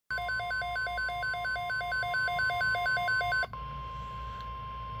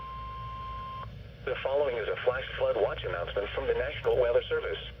The following is a flash flood watch announcement from the National Weather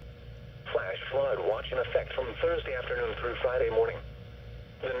Service. Flash flood watch in effect from Thursday afternoon through Friday morning.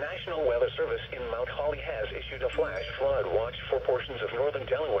 The National Weather Service in Mount Holly has issued a flash flood watch for portions of northern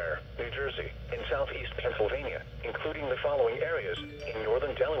Delaware, New Jersey, and southeast Pennsylvania, including the following areas: in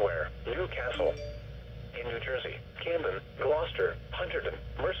northern Delaware, Newcastle; in New Jersey, Camden, Gloucester, Hunterdon,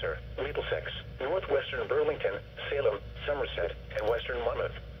 Mercer, Middlesex, northwestern Burlington, Salem, Somerset, and western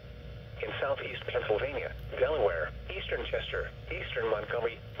Monmouth; in southeast Pennsylvania, Delaware, eastern Chester, eastern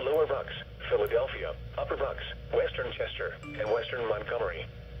Montgomery, lower Bucks, Philadelphia, upper Bucks, western Chester, and western Montgomery.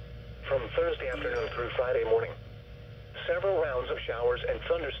 From Thursday afternoon through Friday morning. Several rounds of showers and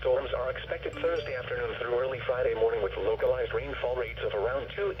thunderstorms are expected Thursday afternoon through early Friday morning, with localized rainfall rates of around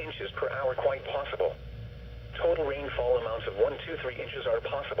 2 inches per hour quite possible. Total rainfall amounts of 1 to 3 inches are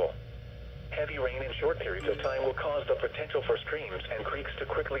possible. Heavy rain in short periods of time will cause the potential for streams and creeks to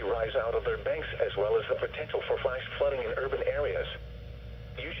quickly rise out of their banks, as well as the potential for flash flooding in urban areas.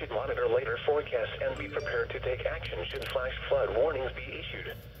 You should monitor later forecasts and be prepared to take action should flash flood warnings be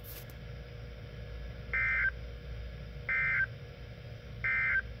issued.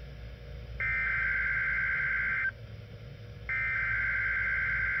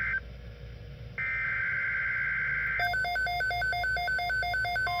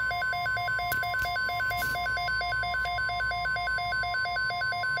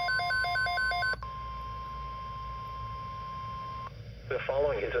 The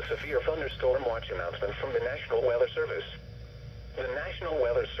following is a severe thunderstorm watch announcement from the National Weather Service. The National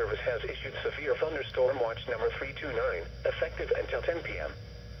Weather Service has issued severe thunderstorm watch number 329, effective until 10 p.m.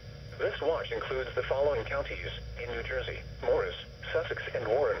 This watch includes the following counties: in New Jersey, Morris, Sussex, and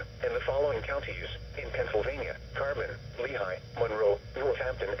Warren, and the following counties: in Pennsylvania, Carbon, Lehigh, Monroe,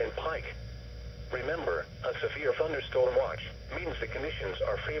 Northampton, and Pike. Remember, a severe thunderstorm watch means the conditions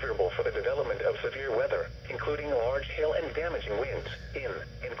are favorable for the development of severe weather, including large hail and damaging winds, in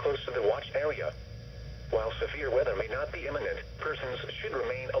and close to the watch area. While severe weather may not be imminent, persons should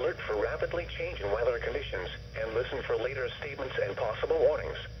remain alert for rapidly changing weather conditions and listen for later statements and possible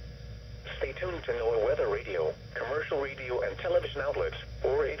warnings. Stay tuned to NOAA weather radio, commercial radio and television outlets,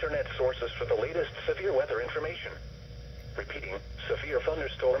 or internet sources for the latest severe weather information. Repeating, severe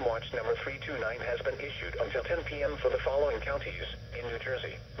thunderstorm watch number 329 has been issued until 10 p.m. for the following counties: in New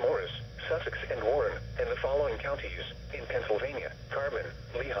Jersey, Morris, Sussex, and Warren, and the following counties: in Pennsylvania, Carbon,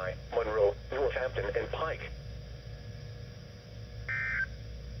 Lehigh, Monroe, Northampton, and Pike.